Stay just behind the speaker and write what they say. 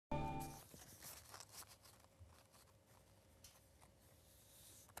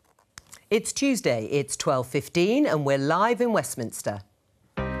It's Tuesday, it's 12:15 and we're live in Westminster.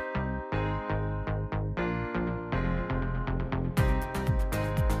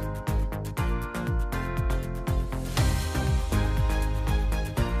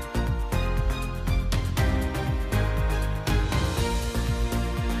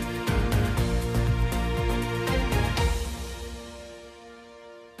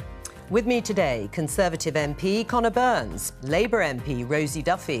 With me today, Conservative MP Conor Burns, Labour MP Rosie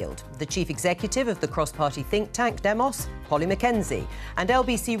Duffield, the Chief Executive of the cross-party think tank Demos, Polly Mackenzie, and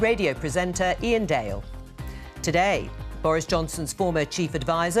LBC radio presenter Ian Dale. Today, Boris Johnson's former Chief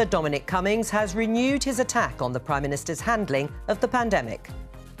Advisor Dominic Cummings has renewed his attack on the Prime Minister's handling of the pandemic.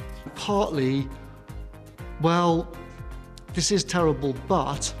 Partly, well, this is terrible,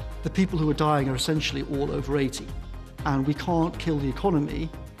 but the people who are dying are essentially all over 80, and we can't kill the economy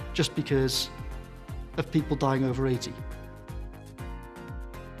just because of people dying over 80.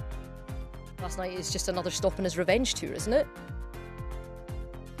 Last night is just another stop in his revenge tour, isn't it?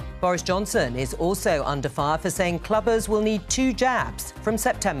 Boris Johnson is also under fire for saying clubbers will need 2 jabs from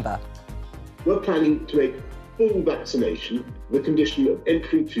September. We're planning to make full vaccination the condition of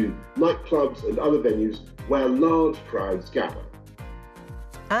entry to nightclubs and other venues where large crowds gather.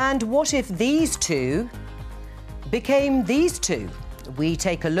 And what if these two became these two? We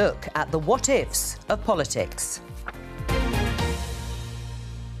take a look at the what-ifs of politics.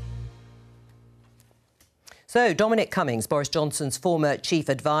 So, Dominic Cummings, Boris Johnson's former chief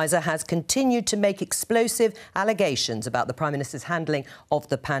advisor, has continued to make explosive allegations about the Prime Minister's handling of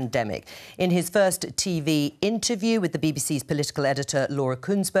the pandemic. In his first TV interview with the BBC's political editor Laura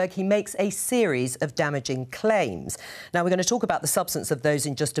KUENSSBERG, he makes a series of damaging claims. Now, we're going to talk about the substance of those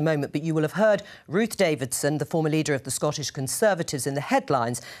in just a moment, but you will have heard Ruth Davidson, the former leader of the Scottish Conservatives, in the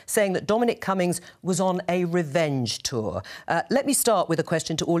headlines, saying that Dominic Cummings was on a revenge tour. Let me start with a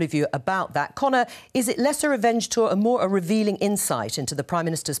question to all of you about that. Conor, is it less a revenge tour and more a revealing insight into the Prime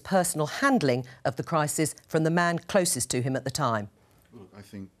Minister's personal handling of the crisis from the man closest to him at the time? Look, I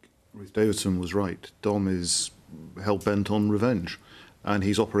think Ruth Davidson was right. Dom is hell-bent on revenge, and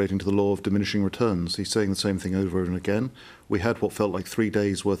he's operating to the law of diminishing returns. He's saying the same thing over and again. We had what felt like 3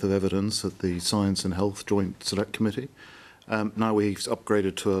 days' worth of evidence at the Science and Health Joint Select Committee. Now we've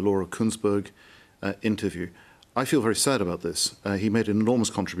upgraded to a Laura KUENSSBERG interview. I feel very sad about this. He made an enormous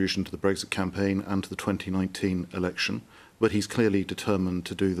contribution to the Brexit campaign and to the 2019 election, but he's clearly determined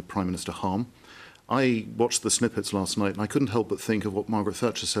to do the Prime Minister harm. I watched the snippets last night and I couldn't help but think of what Margaret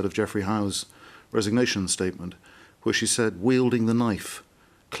Thatcher said of Geoffrey Howe's resignation statement, where she said, wielding the knife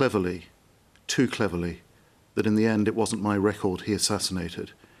cleverly, too cleverly, that in the end it wasn't my record he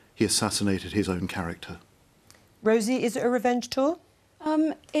assassinated his own character. Rosie, is it a revenge tour?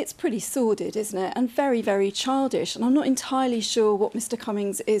 It's pretty sordid, isn't it? And very, very childish. And I'm not entirely sure what Mr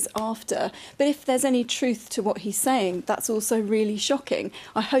Cummings is after. But if there's any truth to what he's saying, that's also really shocking.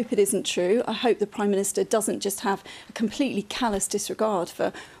 I hope it isn't true. I hope the Prime Minister doesn't just have a completely callous disregard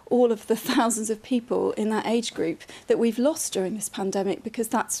for all of the thousands of people in that age group that we've lost during this pandemic, because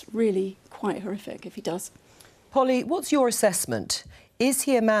that's really quite horrific if he does. Polly, what's your assessment? Is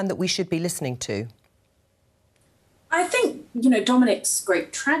he a man that we should be listening to? I think, Dominic's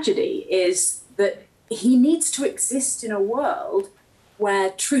great tragedy is that he needs to exist in a world where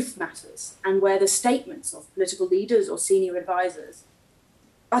truth matters and where the statements of political leaders or senior advisors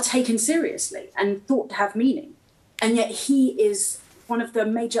are taken seriously and thought to have meaning. And yet he is one of the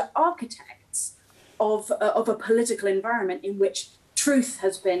major architects of a political environment in which truth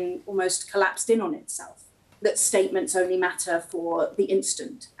has been almost collapsed in on itself, that statements only matter for the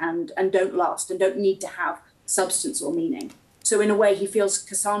instant and don't last and don't need to have substance or meaning. So in a way he feels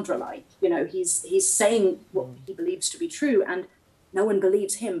Cassandra-like, he's saying what he believes to be true and no one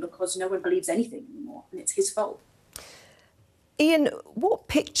believes him because no one believes anything anymore and it's his fault. Ian, what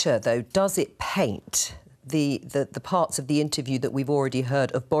picture though does it paint, the parts of the interview that we've already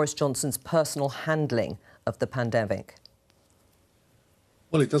heard of Boris Johnson's personal handling of the pandemic?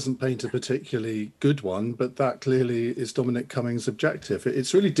 Well, it doesn't paint a particularly good one, but that clearly is Dominic Cummings' objective.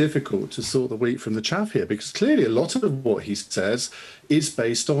 It's really difficult to sort the wheat from the chaff here, because clearly a lot of what he says is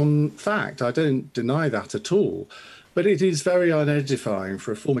based on fact. I don't deny that at all. But it is very unedifying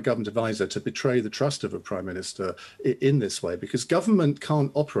for a former government advisor to betray the trust of a Prime Minister in this way, because government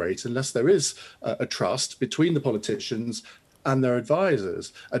can't operate unless there is a trust between the politicians and their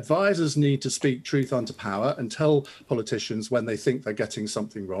advisors. Advisors need to speak truth unto power and tell politicians when they think they're getting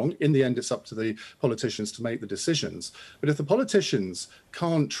something wrong. In the end, it's up to the politicians to make the decisions. But if the politicians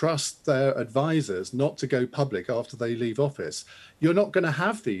can't trust their advisors not to go public after they leave office, you're not going to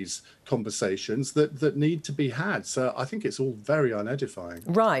have these conversations that need to be had. So I think it's all very unedifying.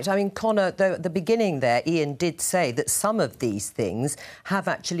 Right. I mean, Conor, though, at the beginning there, Ian did say that some of these things have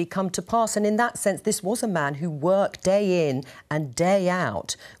actually come to pass. And in that sense, this was a man who worked day in and day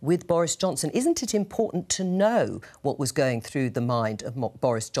out with Boris Johnson. Isn't it important to know what was going through the mind of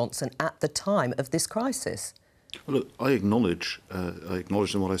Boris Johnson at the time of this crisis? Well, look, I acknowledge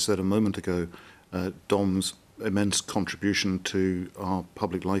in what I said a moment ago, Dom's immense contribution to our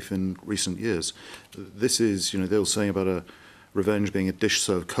public life in recent years. This is, they were saying about a revenge being a dish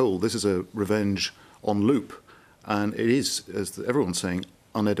served cold. This is a revenge on loop. And it is, as everyone's saying,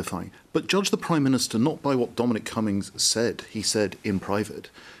 unedifying. But judge the Prime Minister not by what Dominic Cummings said, he said in private.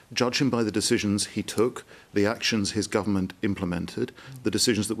 Judge him by the decisions he took, the actions his government implemented, the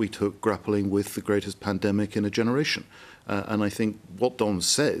decisions that we took grappling with the greatest pandemic in a generation. And I think what Dom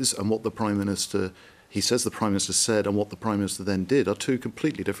says and what the Prime Minister he says the Prime Minister said and what the Prime Minister then did are two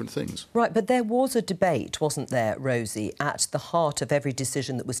completely different things. Right, but there was a debate, wasn't there, Rosie, at the heart of every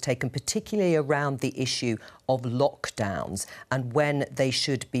decision that was taken, particularly around the issue of lockdowns and when they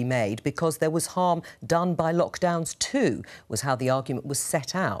should be made, because there was harm done by lockdowns too, was how the argument was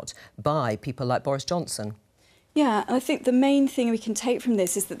set out by people like Boris Johnson. Yeah, and I think the main thing we can take from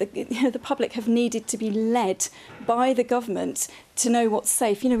this is that the public have needed to be led by the government to know what's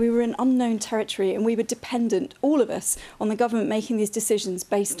safe. We were in unknown territory and we were dependent, all of us, on the government making these decisions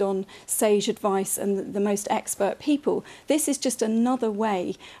based on sage advice and the most expert people. This is just another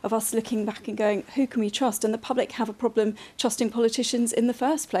way of us looking back and going, who can we trust? And the public have a problem trusting politicians in the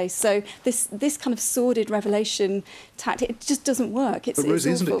first place. So this kind of sordid revelation tactic, it just doesn't work. But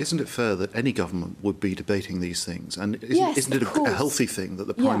Rosie, isn't it fair that any government would be debating these things? And isn't it a healthy thing that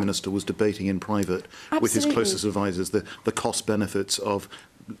the Prime Minister was debating in private with his closest advisors the cost-benefits of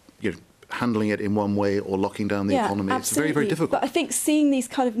handling it in one way or locking down the economy? It's very, very difficult. But I think seeing these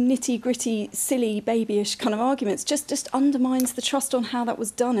kind of nitty-gritty, silly, babyish kind of arguments just undermines the trust on how that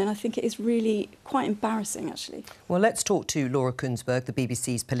was done, and I think it is really quite embarrassing, actually. Well, let's talk to Laura KUENSSBERG, the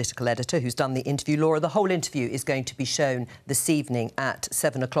BBC's political editor, who's done the interview. Laura, the whole interview is going to be shown this evening at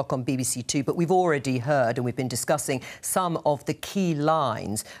 7 o'clock on BBC Two, but we've already heard and we've been discussing some of the key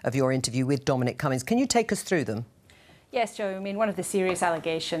lines of your interview with Dominic Cummings. Can you take us through them? Yes, Jo. I mean, one of the serious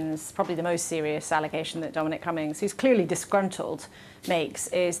allegations, probably the most serious allegation that Dominic Cummings, who's clearly disgruntled, makes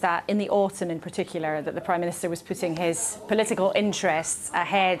is that in the autumn in particular, that the Prime Minister was putting his political interests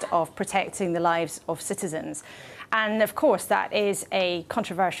ahead of protecting the lives of citizens. And of course, that is a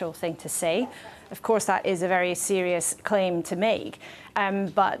controversial thing to say. Of course, that is a very serious claim to make.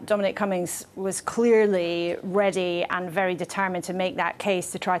 But Dominic Cummings was clearly ready and very determined to make that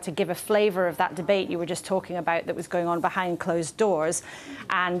case, to try to give a flavour of that debate you were just talking about that was going on behind closed doors,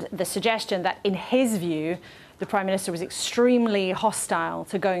 and the suggestion that, in his view, the Prime Minister was extremely hostile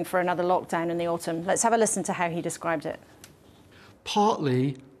to going for another lockdown in the autumn. Let's have a listen to how he described it.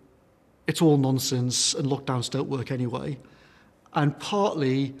 Partly, it's all nonsense and lockdowns don't work anyway. And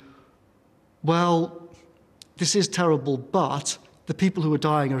partly, well, this is terrible, but the people who are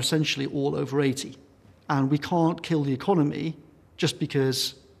dying are essentially all over 80. And we can't kill the economy just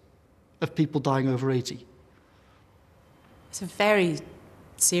because of people dying over 80. It's a very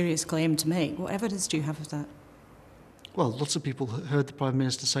serious claim to make. What evidence do you have of that? Well, lots of people heard the Prime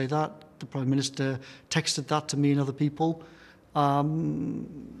Minister say that. The Prime Minister texted that to me and other people. When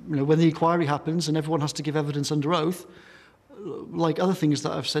the inquiry happens and everyone has to give evidence under oath, like other things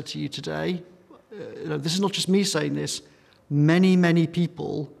that I've said to you today, this is not just me saying this. Many, many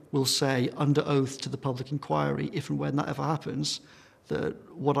people will say under oath to the public inquiry, if and when that ever happens, that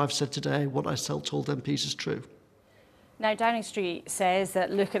what I've said today, what I told MPs is true. Now, Downing Street says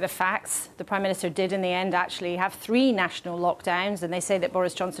that, look at the facts. The Prime Minister did, in the end, actually have 3 national lockdowns, and they say that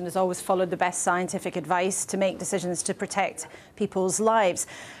Boris Johnson has always followed the best scientific advice to make decisions to protect people's lives.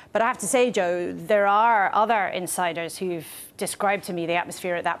 But I have to say, Jo, there are other insiders who've described to me the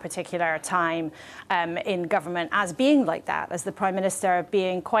atmosphere at that particular time in government as being like that, as the Prime Minister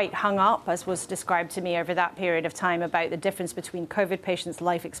being quite hung up, as was described to me over that period of time, about the difference between COVID patients'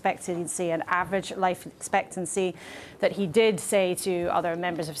 life expectancy and average life expectancy, that that he did say to other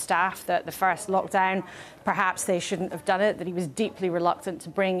members of staff that the first lockdown, perhaps they shouldn't have done it, that he was deeply reluctant to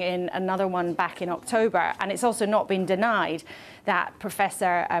bring in another one back in October. And it's also not been denied that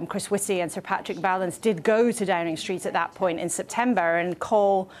Professor Chris Whitty and Sir Patrick Vallance did go to Downing Street at that point in September and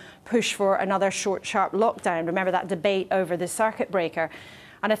push for another short, sharp lockdown. Remember that debate over the circuit breaker.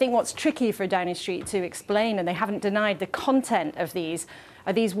 And I think what's tricky for Downing Street to explain, and they haven't denied the content of these,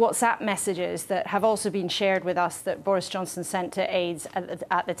 are these WhatsApp messages that have also been shared with us that Boris Johnson sent to aides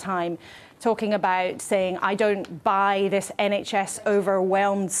at the time, talking about saying, I don't buy this NHS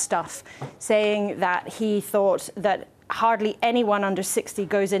overwhelmed stuff, saying that he thought that hardly anyone under 60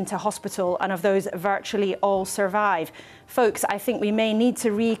 goes into hospital, and of those, virtually all survive. Folks, I think we may need to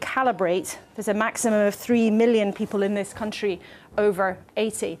recalibrate. There's a maximum of 3 million people in this country over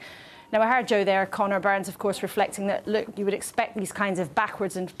 80. Now, I heard Jo there, Conor Burns, of course, reflecting that, look, you would expect these kinds of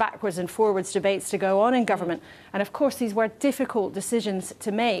backwards and forwards debates to go on in government. And of course, these were difficult decisions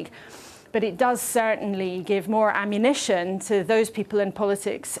to make. But it does certainly give more ammunition to those people in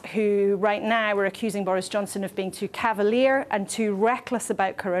politics who right now are accusing Boris Johnson of being too cavalier and too reckless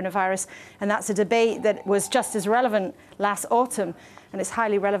about coronavirus. And that's a debate that was just as relevant last autumn. And it's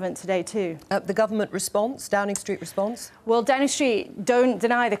highly relevant today too. The government response, Downing Street response? Well, Downing Street don't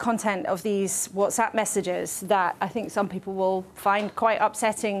deny the content of these WhatsApp messages that I think some people will find quite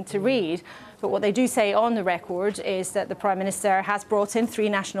upsetting to read. But what they do say on the record is that the Prime Minister has brought in 3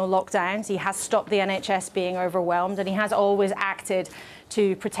 national lockdowns. He has stopped the NHS being overwhelmed, and he has always acted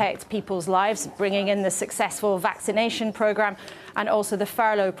to protect people's lives, bringing in the successful vaccination programme and also the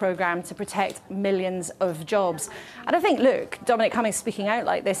furlough programme to protect millions of jobs. And I think, look, Dominic Cummings speaking out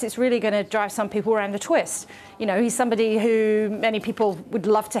like this, it's really going to drive some people around the twist. You know, he's somebody who many people would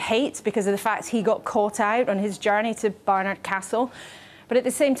love to hate because of the fact he got caught out on his journey to Barnard Castle. But at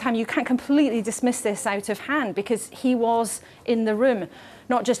the same time, you can't completely dismiss this out of hand because he was in the room,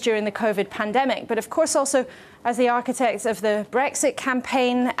 not just during the COVID pandemic, but of course also as the architect of the Brexit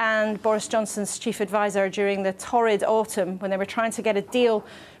campaign and Boris Johnson's chief advisor during the torrid autumn when they were trying to get a deal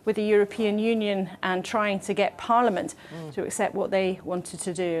with the European Union and trying to get Parliament to accept what they wanted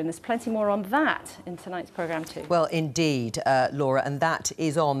to do. And there's plenty more on that in tonight's programme too. Well, indeed, Laura, and that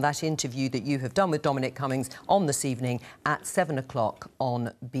is on that interview that you have done with Dominic Cummings on this evening at 7 o'clock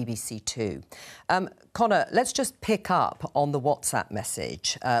on BBC Two. Conor, let's just pick up on the WhatsApp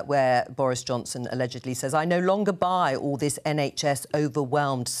message where Boris Johnson allegedly says, I no longer buy all this NHS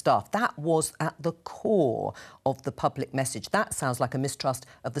overwhelmed stuff. That was at the core of the public message. That sounds like a mistrust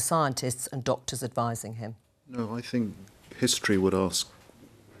of the scientists and doctors advising him. No, I think history would ask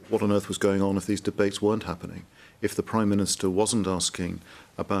what on earth was going on if these debates weren't happening, if the Prime Minister wasn't asking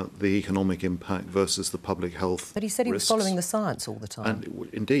about the economic impact versus the public health. But he said he was risks. following the science all the time. And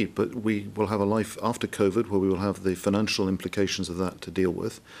indeed, but we will have a life after COVID where we will have the financial implications of that to deal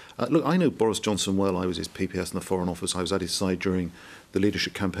with. Look, I know Boris Johnson well. I was his PPS in the Foreign Office. I was at his side during the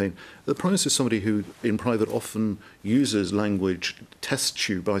leadership campaign. The Prime Minister is somebody who, in private, often uses language, tests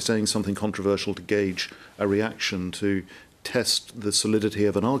you by saying something controversial to gauge a reaction, to test the solidity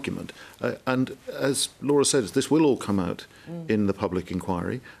of an argument. And as Laura says, this will all come out in the public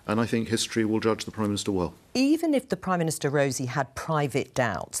inquiry, and I think history will judge the Prime Minister well. Even if the Prime Minister Rosie had private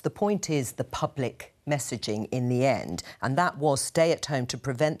doubts, the point is the public messaging in the end, and that was stay at home to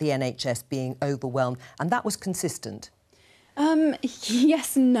prevent the NHS being overwhelmed, and that was consistent.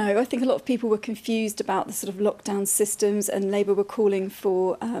 Yes and no. I think a lot of people were confused about the sort of lockdown systems, and Labour were calling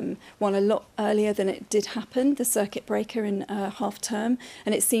for one a lot earlier than it did happen, the circuit breaker in half-term,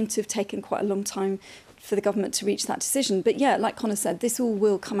 and it seemed to have taken quite a long time for the government to reach that decision. But yeah, like Conor said, this all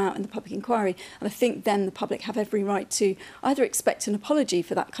will come out in the public inquiry, and I think then the public have every right to either expect an apology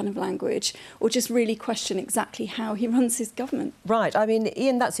for that kind of language or just really question exactly how he runs his government. Right. I mean,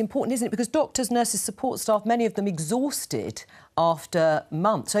 Ian, that's important, isn't it? Because doctors, nurses, support staff, many of them exhausted after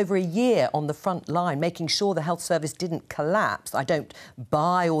months, over a year on the front line, making sure the health service didn't collapse. I don't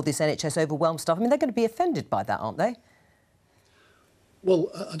buy all this NHS overwhelmed stuff. I mean, they're going to be offended by that, aren't they?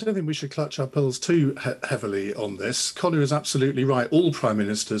 Well, I don't think we should clutch our pearls too heavily on this. Conor is absolutely right. All Prime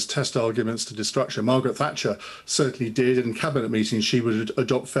Ministers test arguments to destruction. Margaret Thatcher certainly did. In cabinet meetings, she would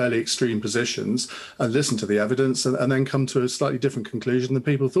adopt fairly extreme positions and listen to the evidence and then come to a slightly different conclusion than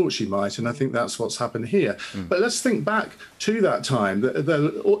people thought she might. And I think that's what's happened here. But let's think back to that time.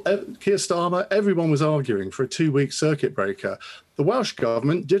 Keir Starmer, everyone was arguing for a 2-week circuit breaker. The Welsh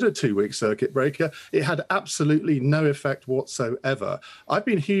Government did a 2-week circuit breaker. It had absolutely no effect whatsoever. I've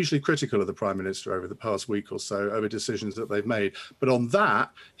been hugely critical of the Prime Minister over the past week or so over decisions that they've made. But on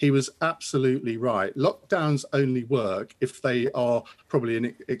that, he was absolutely right. Lockdowns only work if they are probably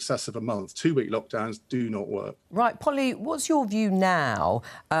in excess of a month. 2-week lockdowns do not work. Right, Polly, what's your view now,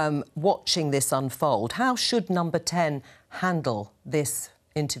 watching this unfold? How should Number 10 handle this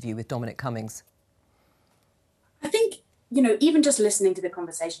interview with Dominic Cummings? I think, you know, even just listening to the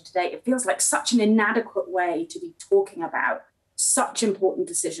conversation today, it feels like such an inadequate way to be talking about such important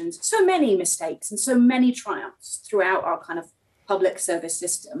decisions, so many mistakes and so many triumphs throughout our kind of public service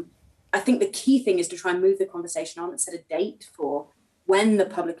system. I think the key thing is to try and move the conversation on and set a date for when the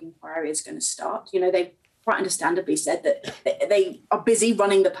public inquiry is going to start. You know, they've quite understandably said that they are busy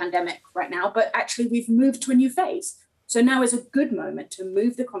running the pandemic right now, but actually we've moved to a new phase. So now is a good moment to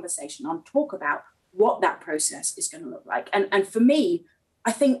move the conversation on, talk about what that process is going to look like. And for me,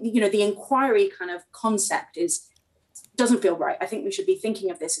 I think, you know, the inquiry kind of concept doesn't feel right. I think we should be thinking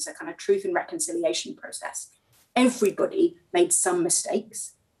of this as a kind of truth and reconciliation process. Everybody made some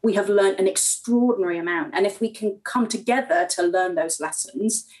mistakes. We have learned an extraordinary amount. And if we can come together to learn those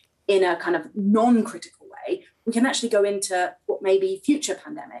lessons in a kind of non-critical way, we can actually go into what may be future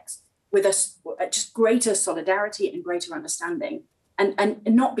pandemics with just greater solidarity and greater understanding, and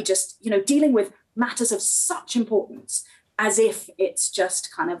not be just, you know, dealing with matters of such importance as if it's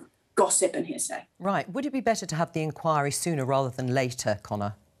just kind of gossip and hearsay. Right. Would it be better to have the inquiry sooner rather than later,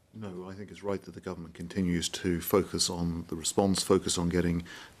 Connor? No, I think it's right that the government continues to focus on the response, focus on getting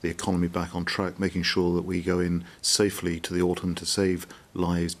the economy back on track, making sure that we go in safely to the autumn to save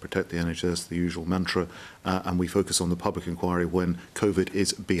lives, protect the NHS, the usual mantra, and we focus on the public inquiry when COVID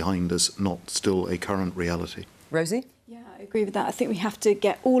is behind us, not still a current reality. Rosie? Yeah, I agree with that. I think we have to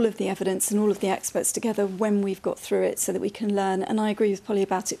get all of the evidence and all of the experts together when we've got through it so that we can learn. And I agree with Polly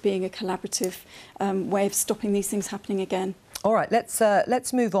about it being a collaborative way of stopping these things happening again. All right,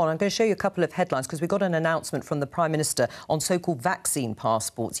 let's move on. I'm going to show you a couple of headlines because we got an announcement from the Prime Minister on so-called vaccine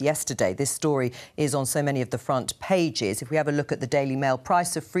passports yesterday. This story is on so many of the front pages. If we have a look at the Daily Mail,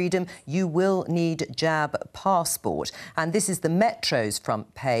 price of freedom, you will need jab passport. And this is the Metro's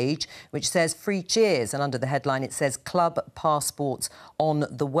front page, which says free cheers. And under the headline, it says club passports on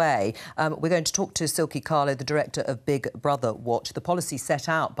the way. We're going to talk to Silky Carlo, the director of Big Brother Watch. The policy set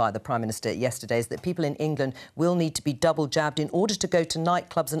out by the Prime Minister yesterday is that people in England will need to be double jabbed in order to go to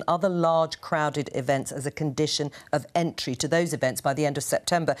nightclubs and other large crowded events as a condition of entry to those events by the end of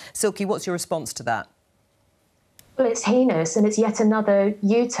September. Silky, what's your response to that? Well, it's heinous and it's yet another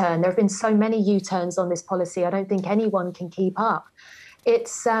U-turn. There have been so many U-turns on this policy, I don't think anyone can keep up.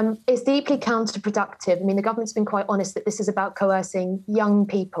 It's deeply counterproductive. I mean, the government's been quite honest that this is about coercing young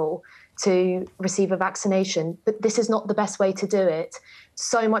people to receive a vaccination, but this is not the best way to do it.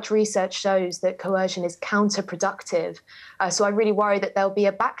 So much research shows that coercion is counterproductive. So I really worry that there'll be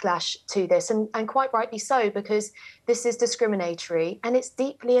a backlash to this, and quite rightly so, because this is discriminatory and it's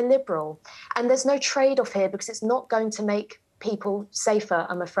deeply illiberal. And there's no trade-off here because it's not going to make people safer,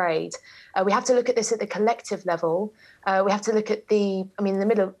 I'm afraid. We have to look at this at the collective level. We have to look at at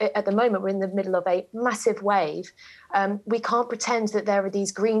the moment, we're in the middle of a massive wave. We can't pretend that there are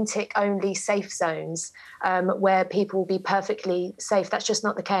these green tick only safe zones where people will be perfectly safe. That's just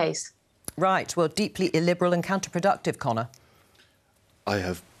not the case. Right. Well, deeply illiberal and counterproductive, Connor. I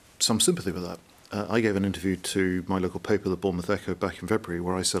have some sympathy with that. I gave an interview to my local paper, the Bournemouth Echo, back in February,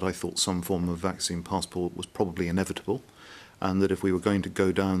 where I said I thought some form of vaccine passport was probably inevitable, and that if we were going to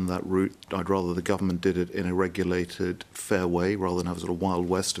go down that route, I'd rather the government did it in a regulated, fair way, rather than have a sort of wild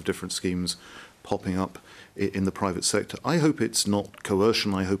west of different schemes popping up in the private sector. I hope it's not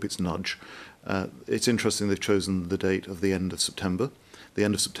coercion, I hope it's nudge. It's interesting they've chosen the date of the end of September. The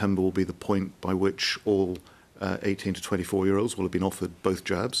end of September will be the point by which all 18 to 24-year-olds will have been offered both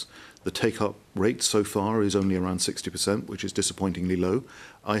jabs. The take-up rate so far is only around 60%, which is disappointingly low.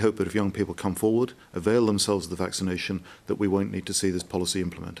 I hope that if young people come forward, avail themselves of the vaccination, that we won't need to see this policy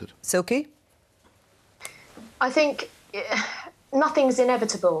implemented. Silky? I think nothing's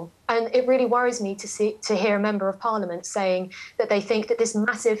inevitable, and it really worries me to hear a member of Parliament saying that they think that this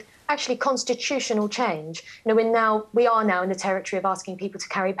massive, actually constitutional change, you know, we are now in the territory of asking people to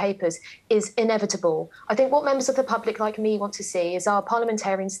carry papers, is inevitable. I think what members of the public like me want to see is our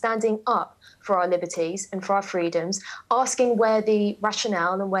parliamentarians standing up for our liberties and for our freedoms, asking where the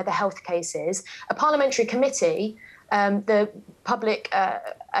rationale and where the health case is. A parliamentary committee, the public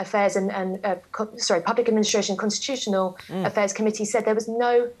Affairs Public Administration Constitutional Affairs Committee said there was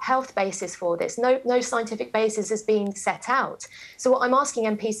no health basis for this. No scientific basis is being set out. So what I'm asking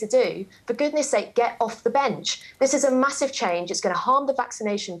MPs to do, for goodness sake, get off the bench. This is a massive change. It's going to harm the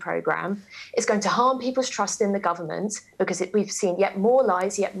vaccination programme. It's going to harm people's trust in the government because we've seen yet more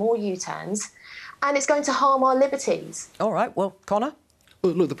lies, yet more U-turns. And it's going to harm our liberties. All right, well, Connor?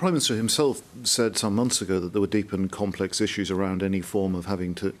 Well, look, the Prime Minister himself said some months ago that there were deep and complex issues around any form of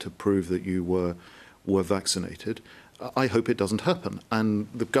having to prove that you were vaccinated. I hope it doesn't happen. And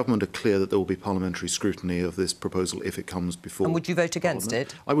the government are clear that there will be parliamentary scrutiny of this proposal if it comes before. And would you vote against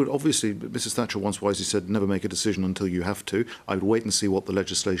it? I would. Obviously, Mrs Thatcher once wisely said, never make a decision until you have to. I would wait and see what the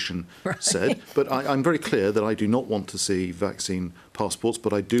legislation said. But I'm very clear that I do not want to see vaccine passports,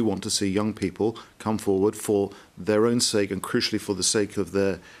 but I do want to see young people come forward for their own sake and crucially for the sake of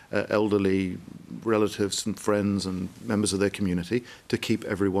their elderly relatives and friends and members of their community to keep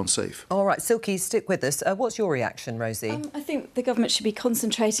everyone safe. All right, Silky, stick with us. What's your reaction, Rosie? I think the government should be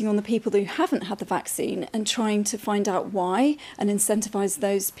concentrating on the people who haven't had the vaccine and trying to find out why and incentivise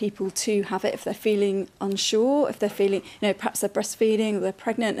those people to have it if they're feeling unsure, if they're feeling, perhaps they're breastfeeding or they're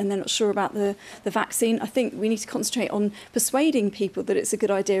pregnant and they're not sure about the vaccine. I think we need to concentrate on persuading people that it's a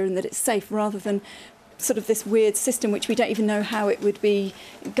good idea and that it's safe rather than sort of this weird system which we don't even know how it would be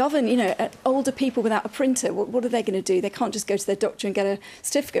governed. Older people without a printer, what are they going to do? They can't just go to their doctor and get a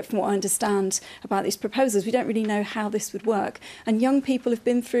certificate, from what I understand about these proposals. We don't really know how this would work. And young people have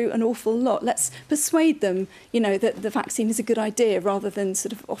been through an awful lot. Let's persuade them, that the vaccine is a good idea rather than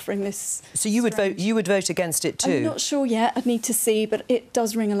sort of offering this. So you would vote against it too? I'm not sure yet. I'd need to see, but it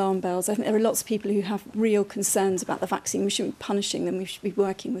does ring alarm bells. I think there are lots of people who have real concerns about the vaccine. We shouldn't be punishing them. We should be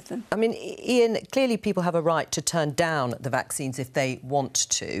working with them. I mean, Ian, clearly people have a right to turn down the vaccines if they want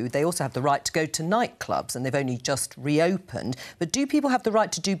to. They also have the right to go to nightclubs, and they've only just reopened. But do people have the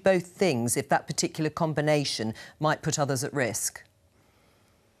right to do both things if that particular combination might put others at risk?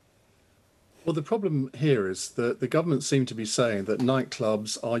 Well, the problem here is that the government seem to be saying that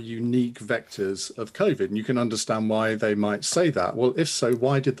nightclubs are unique vectors of COVID, and you can understand why they might say that. Well, if so,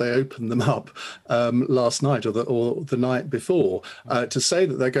 why did they open them up last night or the night before? To say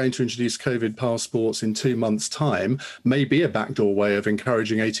that they're going to introduce COVID passports in 2 months' time may be a backdoor way of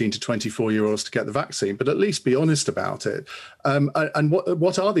encouraging 18 to 24-year-olds to get the vaccine, but at least be honest about it. And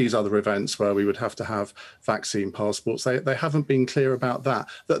what are these other events where we would have to have vaccine passports? They haven't been clear about that.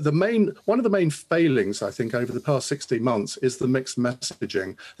 One of the main failings, I think, over the past 16 months is the mixed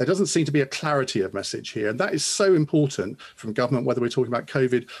messaging. There doesn't seem to be a clarity of message here, and that is so important from government, whether we're talking about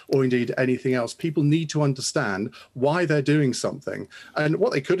COVID or indeed anything else. People need to understand why they're doing something. And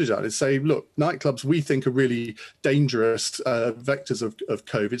what they could have done is say, look, nightclubs we think are really dangerous vectors of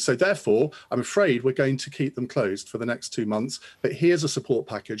COVID, so therefore, I'm afraid we're going to keep them closed for the next 2 months, but here's a support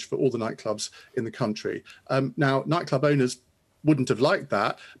package for all the nightclubs in the country. Now, nightclub owners wouldn't have liked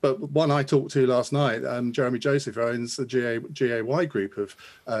that, but one I talked to last night, Jeremy Joseph, who owns the GAY group of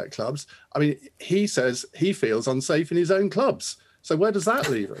clubs, I mean, he says he feels unsafe in his own clubs. So where does that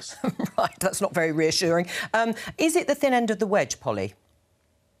leave us? Right, that's not very reassuring. Is it the thin end of the wedge, Polly?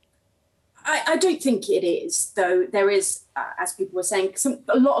 I don't think it is, though there is, as people were saying,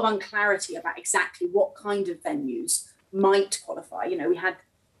 a lot of unclarity about exactly what kind of venues might qualify. We had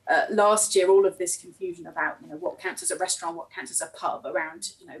last year all of this confusion about what counts as a restaurant, what counts as a pub,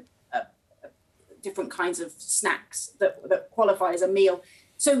 around different kinds of snacks that qualify as a meal.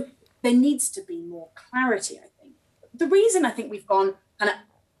 So there needs to be more clarity, I think. The reason I think we've gone kind of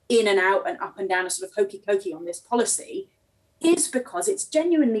in and out and up and down a sort of hokey cokey on this policy is because it's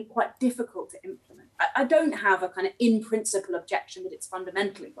genuinely quite difficult to implement. I don't have a kind of in principle objection that it's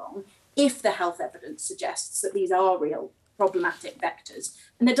fundamentally wrong if the health evidence suggests that these are real problematic vectors.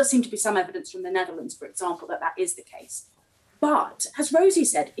 And there does seem to be some evidence from the Netherlands, for example, that is the case. But as Rosie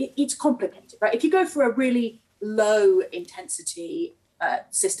said, it's complicated, right? If you go for a really low intensity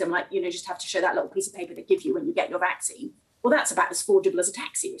system, like, just have to show that little piece of paper they give you when you get your vaccine, well, that's about as forgeable as a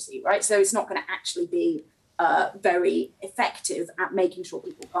taxi receipt, right? So it's not going to actually be very effective at making sure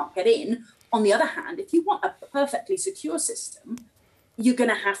people can't get in. On the other hand, if you want a perfectly secure system, you're going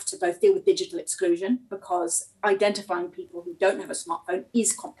to have to both deal with digital exclusion, because identifying people who don't have a smartphone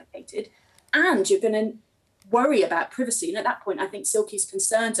is complicated, and you're going to worry about privacy. And at that point, I think Silky's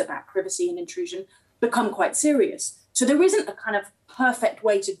concerns about privacy and intrusion become quite serious. So there isn't a kind of perfect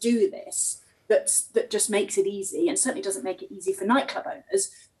way to do this that just makes it easy, and certainly doesn't make it easy for nightclub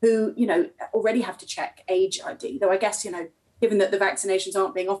owners who, already have to check age ID. Though I guess, given that the vaccinations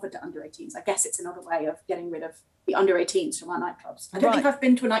aren't being offered to under 18s. I guess it's another way of getting rid of the under 18s from our nightclubs. I don't think I've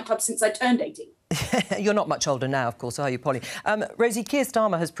been to a nightclub since I turned 18. You're not much older now, of course, are you, Polly? Rosie, Keir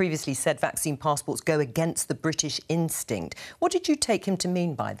Starmer has previously said vaccine passports go against the British instinct. What did you take him to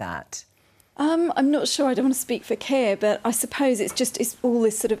mean by that? I'm not sure. I don't want to speak for Keir, but I suppose it's all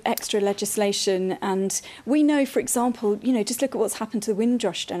this sort of extra legislation. And we know, for example, just look at what's happened to the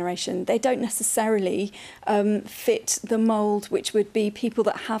Windrush generation. They don't necessarily fit the mould, which would be people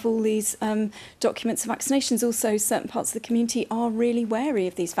that have all these documents of vaccinations. Also, certain parts of the community are really wary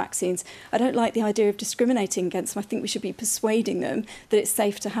of these vaccines. I don't like the idea of discriminating against them. I think we should be persuading them that it's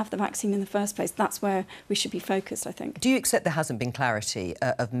safe to have the vaccine in the first place. That's where we should be focused, I think. Do you accept there hasn't been clarity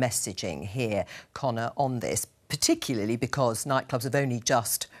of messaging here, Connor, on this, particularly because nightclubs have only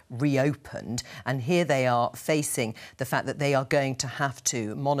just reopened, and here they are facing the fact that they are going to have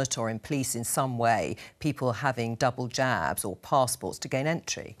to monitor and police in some way people having double jabs or passports to gain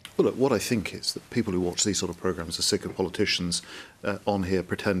entry? Well, look, what I think is that people who watch these sort of programmes are sick of politicians on here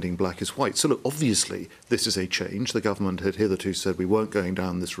pretending black is white. So, look, obviously this is a change. The government had hitherto said we weren't going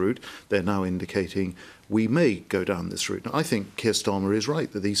down this route. They're now indicating we may go down this route. Now, I think Keir Starmer is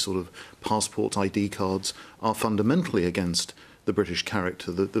right that these sort of passports, ID cards are fundamentally against the British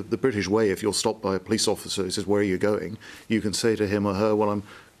character. The British way, if you're stopped by a police officer who says, where are you going? You can say to him or her, well, I'm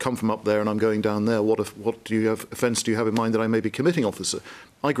come from up there and I'm going down there. What offence do you have in mind that I may be committing, officer?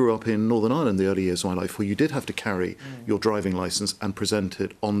 I grew up in Northern Ireland the early years of my life where you did have to carry your driving licence and present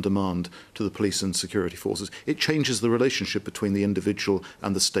it on demand to the police and security forces. It changes the relationship between the individual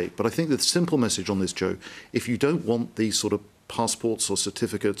and the state. But I think the simple message on this, Jo, if you don't want these sort of passports or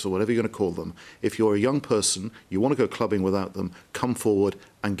certificates or whatever you're going to call them, if you're a young person, you want to go clubbing without them, come forward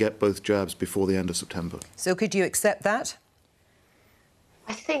and get both jabs before the end of September. So could you accept that?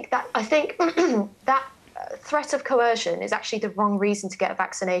 I think that threat of coercion is actually the wrong reason to get a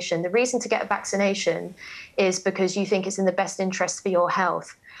vaccination. The reason to get a vaccination is because you think it's in the best interest for your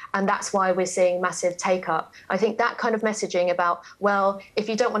health. And that's why we're seeing massive take-up. I think that kind of messaging about, well, if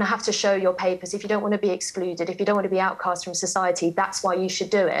you don't want to have to show your papers, if you don't want to be excluded, if you don't want to be outcast from society, that's why you should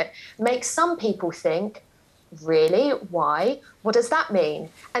do it, makes some people think, really? Why? What does that mean?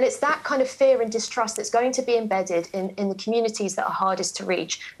 And it's that kind of fear and distrust that's going to be embedded in the communities that are hardest to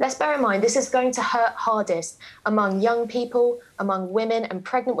reach. Let's bear in mind, this is going to hurt hardest among young people, among women and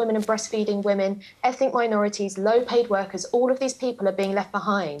pregnant women and breastfeeding women, ethnic minorities, low-paid workers. All of these people are being left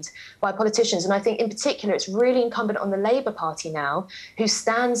behind by politicians. And I think in particular, it's really incumbent on the Labour Party now, who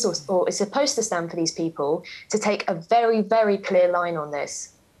stands or is supposed to stand for these people, to take a very, very clear line on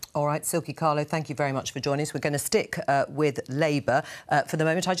this. All right, Silkie Carlo, thank you very much for joining us. We're going to stick with Labour for the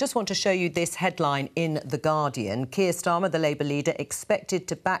moment. I just want to show you this headline in The Guardian. Keir Starmer, the Labour leader, expected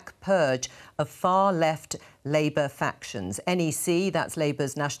to back purge of far-left Labour factions. NEC, that's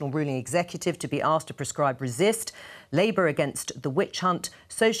Labour's national ruling executive, to be asked to prescribe resist, Labour against the witch hunt,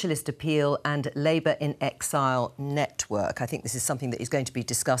 Socialist appeal and Labour in exile network. I think this is something that is going to be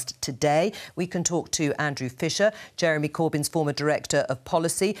discussed today. We can talk to Andrew Fisher, Jeremy Corbyn's former Director of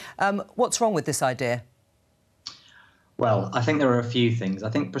Policy. What's wrong with this idea? Well, I think there are a few things. I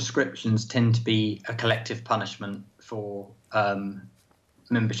think prescriptions tend to be a collective punishment for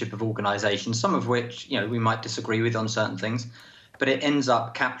membership of organisations, some of which, we might disagree with on certain things, but it ends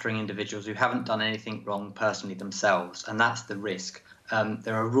up capturing individuals who haven't done anything wrong personally themselves, and that's the risk.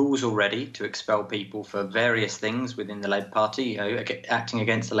 There are rules already to expel people for various things within the Labour Party, acting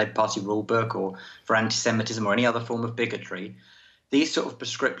against the Labour Party rule book or for anti-Semitism or any other form of bigotry. These sort of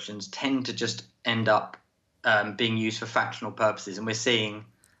prescriptions tend to just end up being used for factional purposes, and we're seeing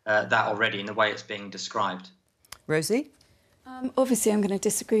that already in the way it's being described. Rosie? Obviously, I'm going to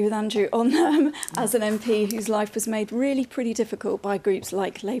disagree with Andrew on them as an MP whose life was made really pretty difficult by groups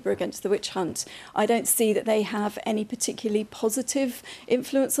like Labour Against the Witch Hunt. I don't see that they have any particularly positive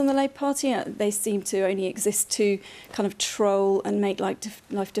influence on the Labour Party. They seem to only exist to kind of troll and make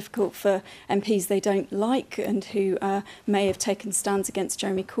life difficult for MPs they don't like and who may have taken stands against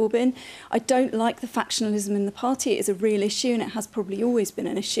Jeremy Corbyn. I don't like the factionalism in the party. It is a real issue and it has probably always been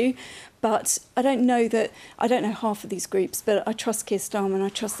an issue. But I don't know half of these groups, but I trust Keir Starmer and I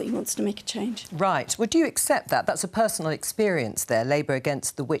trust that he wants to make a change. Right. Would you accept that? That's a personal experience there, Labour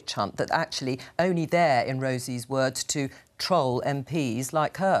Against the Witch Hunt, that actually only there, in Rosie's words, to troll MPs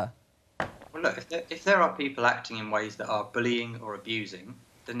like her. Well, look, if there are people acting in ways that are bullying or abusing,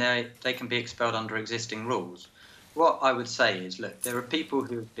 then they can be expelled under existing rules. What I would say is, look, there are people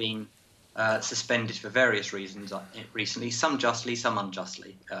who have been suspended for various reasons recently, some justly, some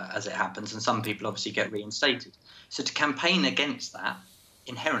unjustly, as it happens, and some people obviously get reinstated. So to campaign against that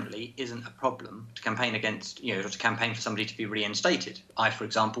inherently isn't a problem to campaign against, or to campaign for somebody to be reinstated. I, for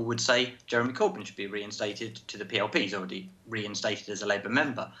example, would say Jeremy Corbyn should be reinstated to the PLP. He's already reinstated as a Labour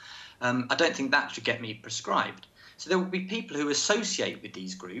member. I don't think that should get me prescribed. So there will be people who associate with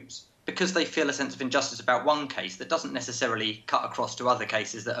these groups because they feel a sense of injustice about one case that doesn't necessarily cut across to other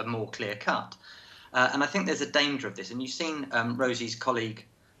cases that are more clear-cut. And I think there's a danger of this. And you've seen Rosie's colleague,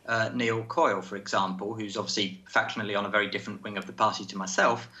 Neil Coyle, for example, who's obviously factionally on a very different wing of the party to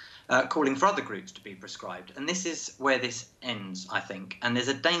myself, calling for other groups to be prescribed. And this is where this ends, I think. And there's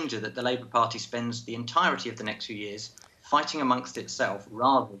a danger that the Labour Party spends the entirety of the next few years fighting amongst itself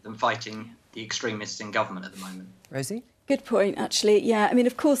rather than fighting the extremists in government at the moment. Rosie? Good point, actually. Yeah, I mean,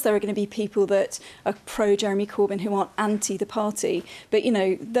 of course, there are going to be people that are pro-Jeremy Corbyn who aren't anti the party. But,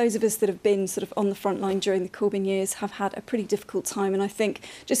 those of us that have been sort of on the front line during the Corbyn years have had a pretty difficult time. And I think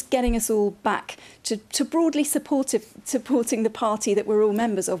just getting us all back to broadly supporting the party that we're all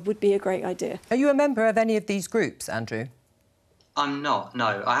members of would be a great idea. Are you a member of any of these groups, Andrew? I'm not,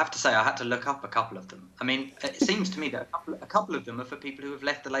 no. I have to say I had to look up a couple of them. I mean, it seems to me that a couple of them are for people who have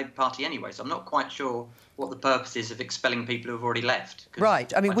left the Labour Party anyway, so I'm not quite sure what the purpose is of expelling people who have already left.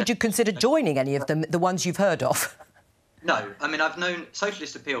 Right. I mean, would you consider joining any of them, the ones you've heard of? No. I mean, I've known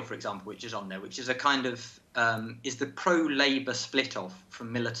Socialist Appeal, for example, which is on there, which is a kind of, is the pro-Labour split-off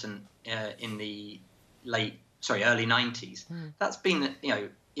from Militant in the early 90s. That's been,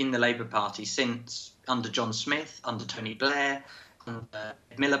 in the Labour Party since under John Smith, under Tony Blair, under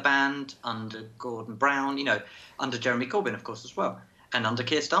Miliband, under Gordon Brown, under Jeremy Corbyn, of course, as well, and under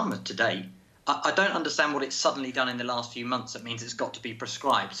Keir Starmer today. I don't understand what it's suddenly done in the last few months that means it's got to be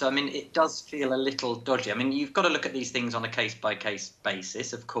prescribed. So, I mean, it does feel a little dodgy. I mean, you've got to look at these things on a case-by-case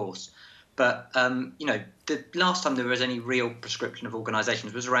basis, of course. But, the last time there was any real prescription of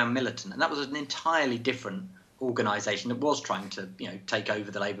organisations was around Militant, and that was an entirely different organisation that was trying to, take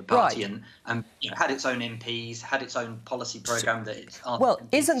over the Labour Party and had its own MPs, had its own policy programme that it's... Well,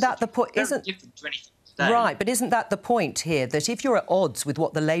 isn't that the point? Different to anything today. Right, but isn't that the point here, that if you're at odds with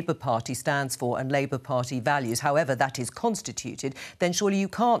what the Labour Party stands for and Labour Party values, however that is constituted, then surely you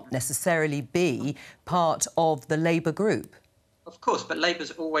can't necessarily be part of the Labour group? Of course, but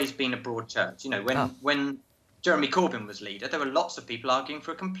Labour's always been a broad church. When Jeremy Corbyn was leader, there were lots of people arguing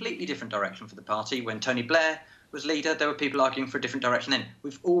for a completely different direction for the party. When Tony Blair was leader, there were people arguing for a different direction then.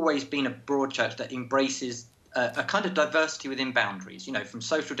 We've always been a broad church that embraces a kind of diversity within boundaries, from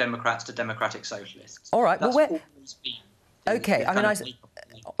social democrats to democratic socialists. All right, That's always been OK,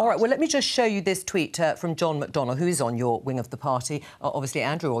 all right, well, let me just show you this tweet from John McDonnell, who is on your wing of the party. Obviously,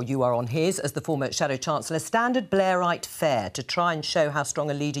 Andrew, or you are on his, as the former Shadow Chancellor. Standard Blairite fare to try and show how strong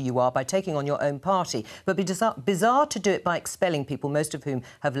a leader you are by taking on your own party. But bizarre to do it by expelling people, most of whom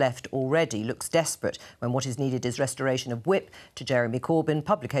have left already. Looks desperate when what is needed is restoration of whip to Jeremy Corbyn,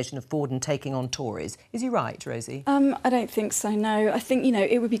 publication of Ford and taking on Tories. Is he right, Rosie? I don't think so, no. I think,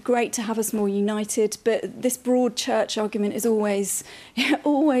 it would be great to have us more united, but this broad church argument is always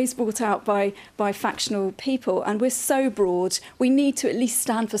brought out by factional people, and we're so broad we need to at least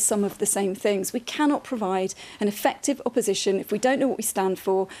stand for some of the same things. We cannot provide an effective opposition if we don't know what we stand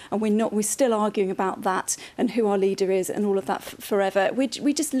for, and we're still arguing about that and who our leader is and all of that forever. We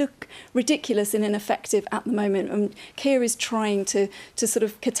just look ridiculous and ineffective at the moment, and Keir is trying to sort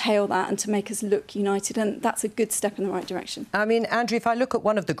of curtail that and to make us look united, and that's a good step in the right direction. I mean, Andrew, if I look at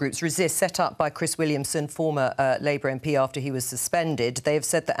one of the groups, Resist, set up by Chris Williamson, former Labour MP after he was suspended, they have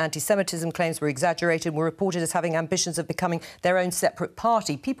said that anti-Semitism claims were exaggerated and were reported as having ambitions of becoming their own separate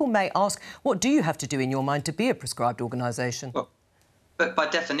party. People may ask, what do you have to do in your mind to be a prescribed organisation? Well, but by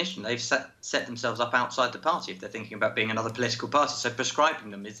definition, they've set themselves up outside the party if they're thinking about being another political party. So prescribing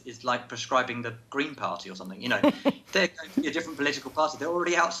them is like prescribing the Green Party or something. If they're going to be a different political party, they're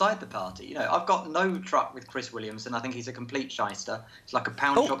already outside the party. I've got no truck with Chris Williamson. I think he's a complete shyster. It's like a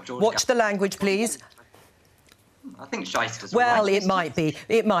pound shop George. Watch the language, please. I think shyster's well, right. it might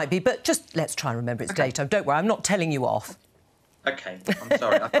be, but just let's try and remember it's daytime. Don't worry, I'm not telling you off. OK, I'm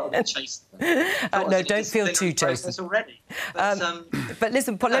sorry, I felt a bit chased. No, don't feel too chased. Already. But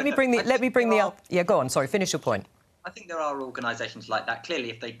listen, let me bring the yeah, go on. Sorry, finish your point. I think there are organisations like that.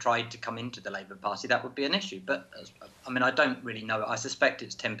 Clearly, if they tried to come into the Labour Party, that would be an issue. But I mean, I don't really know. I suspect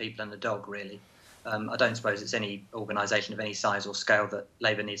it's 10 people and a dog, really. I don't suppose it's any organisation of any size or scale that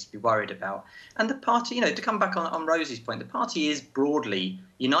Labour needs to be worried about. And the party, to come back on Rosie's point, the party is broadly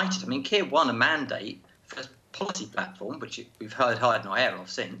united. I mean, Keir won a mandate for a policy platform, which we've heard hide nor hair of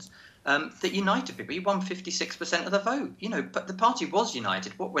since, that united people. He won 56% of the vote. But the party was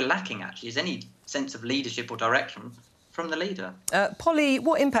united. What we're lacking, actually, is any sense of leadership or direction from the leader. Polly,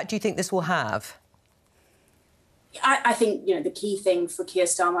 what impact do you think this will have? I think, you know, the key thing for Keir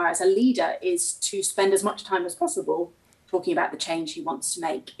Starmer as a leader is to spend as much time as possible talking about the change he wants to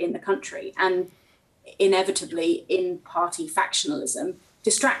make in the country. And inevitably, in-party factionalism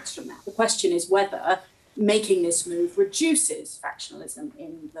distracts from that. The question is whether making this move reduces factionalism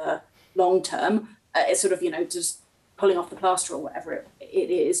in the long term, sort of, you know, just pulling off the plaster or whatever it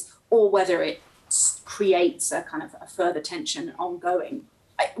is, or whether it creates a kind of a further tension ongoing.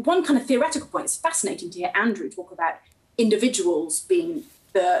 One kind of theoretical point, it's fascinating to hear Andrew talk about individuals being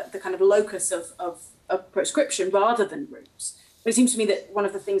the kind of locus of proscription rather than groups. But it seems to me that one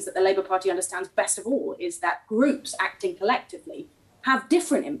of the things that the Labour Party understands best of all is that groups acting collectively have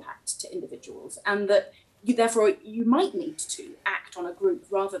different impacts to individuals, and that therefore you might need to act on a group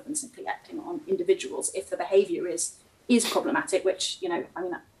rather than simply acting on individuals if the behaviour is problematic, which, you know, I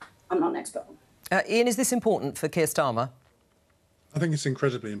mean, I'm not an expert on. Ian, is this important for Keir Starmer? I think it's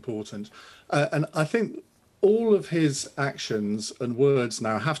incredibly important. And I think all of his actions and words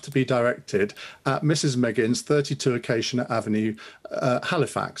now have to be directed at Mrs. Miggins, 32 Acacia Avenue,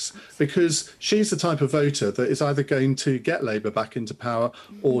 Halifax, because she's the type of voter that is either going to get Labour back into power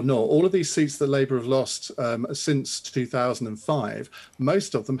or not. All of these seats that Labour have lost since 2005,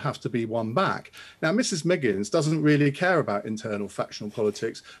 most of them have to be won back. Now, Mrs. Miggins doesn't really care about internal factional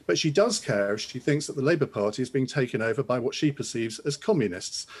politics, but she does care if she thinks that the Labour Party is being taken over by what she perceives as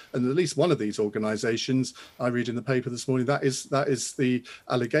communists. And at least one of these organisations, I read in the paper this morning, that is the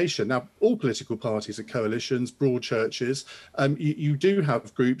allegation. Now, all political parties are coalitions, broad churches. You do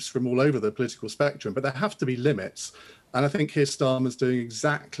have groups from all over the political spectrum, but there have to be limits. And I think Keir Starmer's doing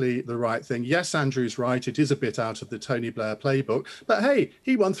exactly the right thing. Yes, Andrew's right. It is a bit out of the Tony Blair playbook. But hey,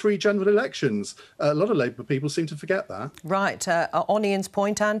 he won 3 general elections. A lot of Labour people seem to forget that. Right. On Ian's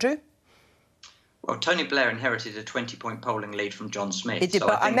point, Andrew? Well, Tony Blair inherited a 20-point polling lead from John Smith. It did,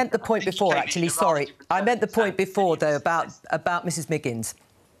 but I meant the point before, actually. Sorry. I meant the point before, though, about Mrs. Miggins.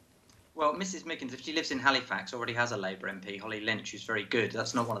 Well, Mrs. Miggins, if she lives in Halifax, already has a Labour MP, Holly Lynch, who's very good.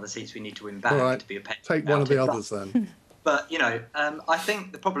 That's not one of the seats we need to win back. All right. To be a Take one of the others, then. But, you know, I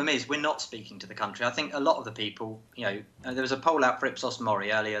think the problem is we're not speaking to the country. I think a lot of the people, you know, there was a poll out for Ipsos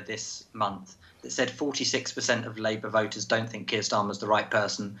Mori earlier this month that said 46% of Labour voters don't think Keir Starmer's the right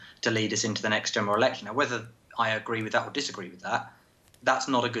person to lead us into the next general election. Now, whether I agree with that or disagree with that, that's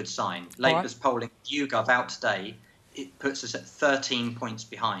not a good sign. Labour's polling YouGov out today, it puts us at 13 points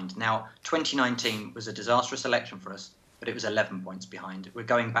behind. Now, 2019 was a disastrous election for us, but it was 11 points behind. We're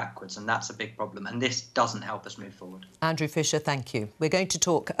going backwards, and that's a big problem, and this doesn't help us move forward. Andrew Fisher, thank you. We're going to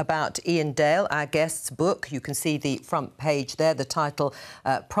talk about Ian Dale, our guest's book. You can see the front page there, the title,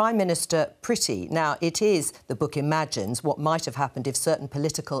 Prime Minister Pretty. Now, it is, the book imagines, what might have happened if certain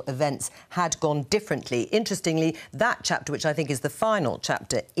political events had gone differently. Interestingly, that chapter, which I think is the final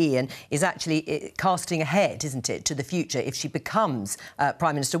chapter, Ian, is actually casting ahead, isn't it, to the future if she becomes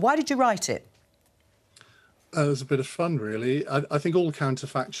Prime Minister. Why did you write it? It was a bit of fun, really. I think all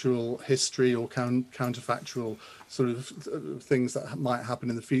counterfactual history or counterfactual sort of things that might happen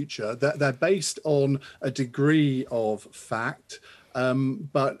in the future, they're based on a degree of fact,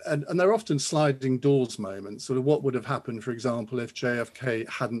 but they're often sliding doors moments. Sort of what would have happened, for example, if JFK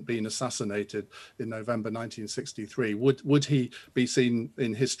hadn't been assassinated in November 1963? Would he be seen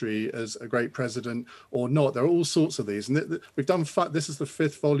in history as a great president or not? There are all sorts of these, and we've done. This is the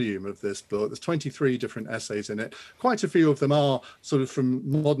 5th volume of this book. There's 23 different essays in it. Quite a few of them are sort of from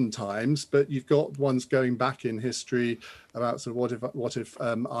modern times, but you've got ones going back in history about sort of what if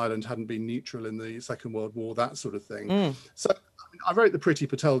Ireland hadn't been neutral in the Second World War, that sort of thing. So I wrote the Priti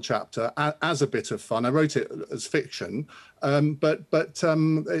Patel chapter as a bit of fun. I wrote it as fiction, but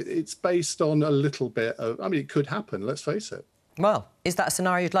it's based on a little bit of, I mean, it could happen, let's face it. Well, is that a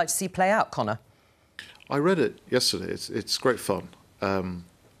scenario you'd like to see play out, Connor? I read it yesterday. It's great fun.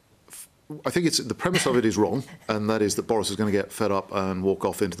 I think the premise of it is wrong, and that is that Boris is going to get fed up and walk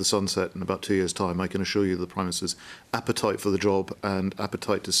off into the sunset in about 2 years' time. I can assure you the Prime Minister's appetite for the job and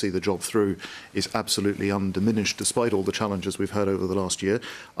appetite to see the job through is absolutely undiminished, despite all the challenges we've had over the last year.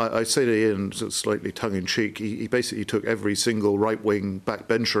 I say to Ian, slightly tongue-in-cheek, he basically took every single right-wing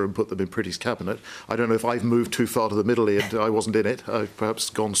backbencher and put them in Pretty's cabinet. I don't know if I've moved too far to the middle, Ian. I wasn't in it. I've perhaps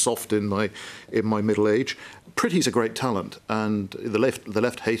gone soft in my middle age. Pretty's a great talent, and the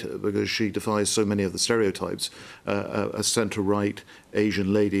left hate her because she defies so many of the stereotypes. A centre-right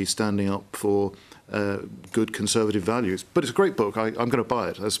Asian lady standing up for good conservative values. But it's a great book. I'm going to buy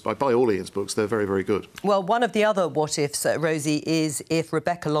it. I buy all Ian's books. They're very, very good. Well, one of the other what-ifs, Rosie, is if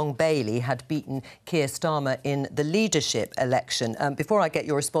Rebecca Long-Bailey had beaten Keir Starmer in the leadership election. Before I get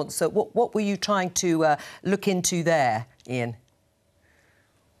your response, so what were you trying to look into there, Ian?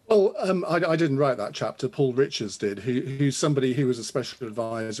 Well, I didn't write that chapter. Paul Richards did, who's somebody who was a special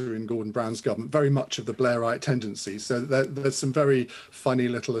advisor in Gordon Brown's government, very much of the Blairite tendency. So there's some very funny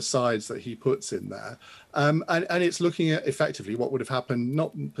little asides that he puts in there. And it's looking at effectively what would have happened,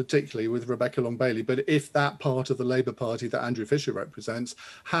 not particularly with Rebecca Long-Bailey, but if that part of the Labour Party that Andrew Fisher represents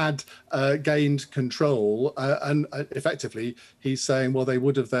had gained control, and effectively he's saying, well, they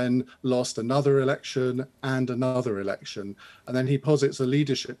would have then lost another election and another election. And then he posits a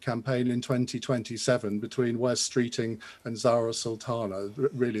leadership campaign in 2027 between Wes Streeting and Zara Sultana,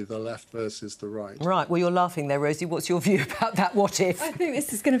 really the left versus the right. Right, well, you're laughing there, Rosie. What's your view about that what if? I think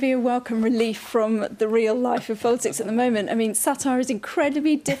this is going to be a welcome relief from the real life of politics at the moment. I mean, satire is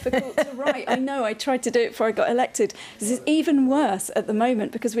incredibly difficult to write. I know, I tried to do it before I got elected. This is even worse at the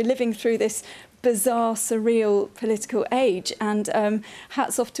moment because we're living through this bizarre, surreal political age, and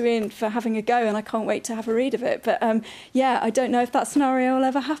hats off to Ian for having a go, and I can't wait to have a read of it. But yeah, I don't know if that scenario will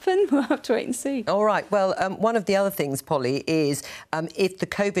ever happen. We'll have to wait and see. All right, well, one of the other things, Polly, is if the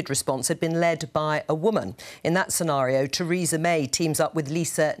COVID response had been led by a woman. In that scenario, Theresa May teams up with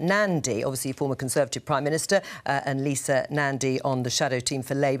Lisa Nandy, obviously former Conservative Prime Minister, and Lisa Nandy on the shadow team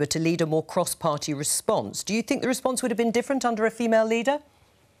for Labour, to lead a more cross-party response. Do you think the response would have been different under a female leader?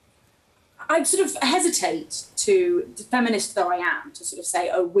 I sort of hesitate to, feminist though I am, to sort of say,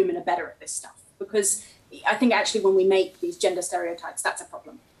 oh, women are better at this stuff, because I think actually when we make these gender stereotypes, that's a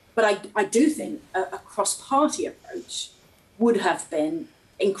problem. But I do think a cross-party approach would have been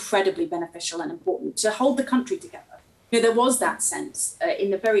incredibly beneficial and important to hold the country together. You know, there was that sense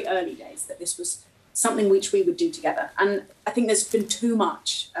in the very early days that this was something which we would do together. And I think there's been too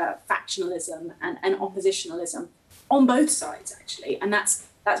much factionalism and oppositionalism on both sides, actually. And that's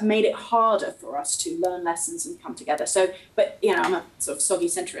made it harder for us to learn lessons and come together. So, but, you know, I'm a sort of soggy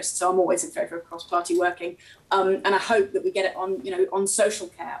centrist, so I'm always in favour of cross-party working. And I hope that we get it on, you know, on social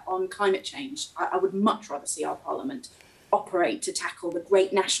care, on climate change. I would much rather see our Parliament operate to tackle the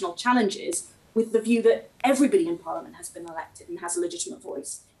great national challenges with the view that everybody in Parliament has been elected and has a legitimate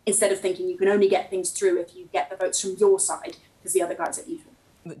voice, instead of thinking you can only get things through if you get the votes from your side because the other guys are evil.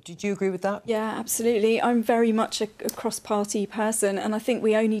 Did you agree with that? Yeah, absolutely. I'm very much a cross-party person, and I think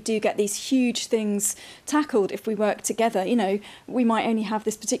we only do get these huge things tackled if we work together. You know, we might only have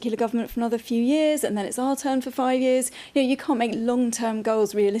this particular government for another few years, and then it's our turn for 5 years. You know, you can't make long-term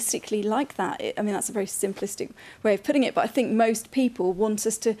goals realistically like that. I mean, that's a very simplistic way of putting it, but I think most people want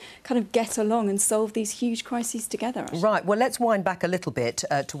us to kind of get along and solve these huge crises together. Actually. Right. Well, let's wind back a little bit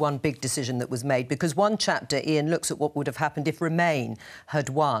to one big decision that was made, because one chapter, Ian, looks at what would have happened if Remain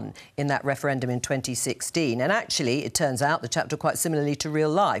had won in that referendum in 2016. And actually, it turns out the chapter quite similarly to real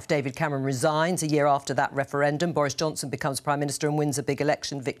life. David Cameron resigns a year after that referendum. Boris Johnson becomes Prime Minister and wins a big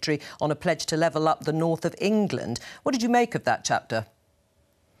election victory on a pledge to level up the north of England. What did you make of that chapter?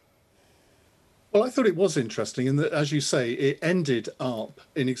 Well, I thought it was interesting in that, as you say, it ended up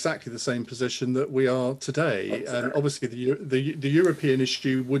in exactly the same position that we are today. And obviously, the European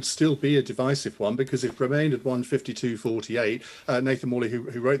issue would still be a divisive one, because if Remain had won 52-48, Nathan Morley,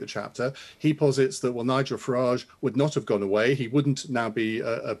 who wrote the chapter, he posits that, well, Nigel Farage would not have gone away. He wouldn't now be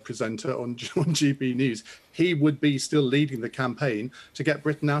a presenter on GB News. He would be still leading the campaign to get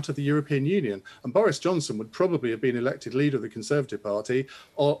Britain out of the European Union. And Boris Johnson would probably have been elected leader of the Conservative Party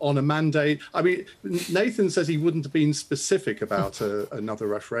on a mandate. I mean, Nathan says he wouldn't have been specific about another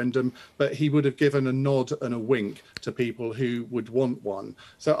referendum, but he would have given a nod and a wink to people who would want one.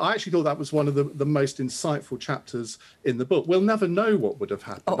 So I actually thought that was one of the most insightful chapters in the book. We'll never know what would have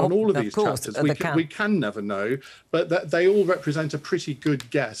happened on all of these chapters. We can never know, but they all represent a pretty good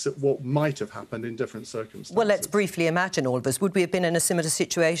guess at what might have happened in different circumstances. Well, let's briefly imagine, all of us, would we have been in a similar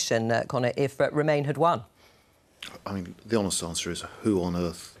situation, Connor, if Remain had won? I mean, the honest answer is who on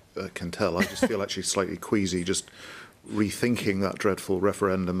earth can tell. I just feel actually slightly queasy just rethinking that dreadful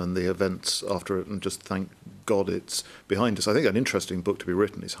referendum and the events after it, and just thank God it's behind us. I think an interesting book to be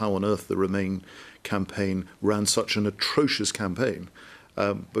written is how on earth the Remain campaign ran such an atrocious campaign.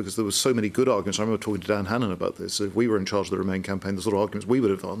 Because there were so many good arguments. I remember talking to Dan Hannan about this. So if we were in charge of the Remain campaign, the sort of arguments we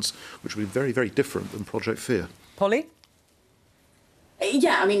would advance, which would be very, very different than Project Fear. Polly?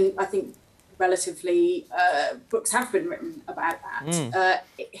 Yeah, I mean, I think relatively books have been written about that.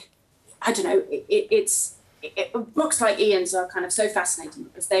 I don't know, books like Ian's are kind of so fascinating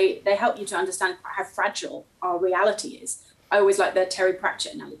because they help you to understand how fragile our reality is. I always like the Terry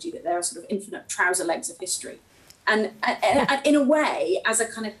Pratchett analogy that there are sort of infinite trouser legs of history. And in a way, as a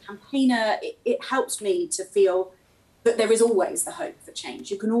kind of campaigner, it helps me to feel that there is always the hope for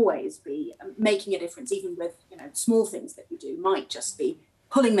change. You can always be making a difference, even with, you know, small things that you do might just be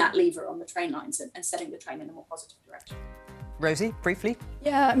pulling that lever on the train lines and setting the train in a more positive direction. Rosie, briefly?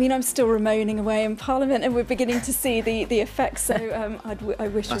 Yeah, I mean, I'm still Ramoning away in Parliament and we're beginning to see the effects, so I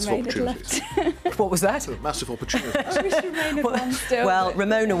wish Remain had left. What was that? Massive opportunity. I wish Remain had won still. Well,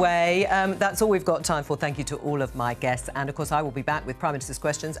 Ramon away. That's all we've got time for. Thank you to all of my guests. And, of course, I will be back with Prime Minister's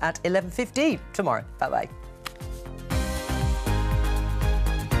Questions at 11:15 tomorrow. Bye-bye.